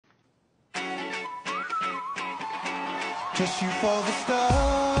Just shoot for the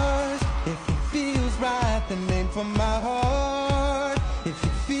stars. If it feels right, then aim for my heart. If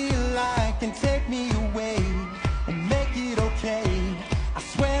you feel like and take me away and make it okay, I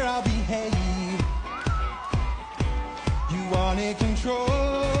swear I'll behave. You wanted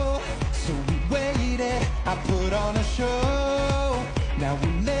control, so we waited. I put on a show, now we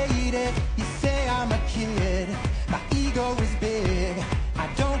made it. You say I'm a kid, my ego is big, I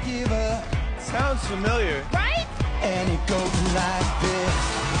don't give up. Sounds familiar. Right? And it goes like this.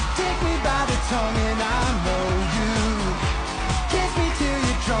 Take me by the tongue and I know you. Kiss me till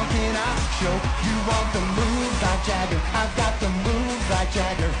you're drunk and I'll show you want the moves like Jagger. I've got the moves like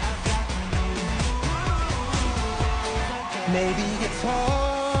Jagger. Maybe it's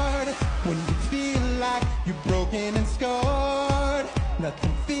hard when you feel like you're broken and scarred.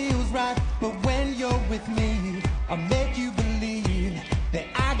 Nothing feels right, but when you're with me, I'll make you believe that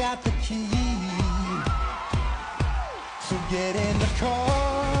I got the key. So get in the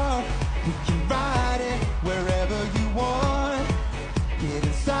car, we can ride it wherever you want. Get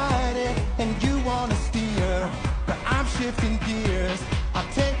inside it and you wanna steer, but I'm shifting gears, I'll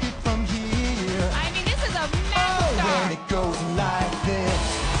take it from here. I mean, this is a master. Oh, and it goes like this.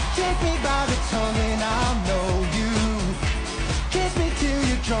 Take me by the tongue and I'll know you. Kiss me till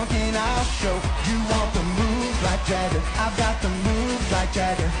you're drunk and I'll show you want the moves like Jagger. I've got the moves like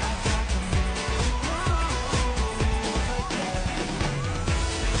Jagger.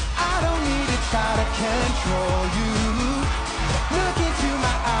 Try to control you.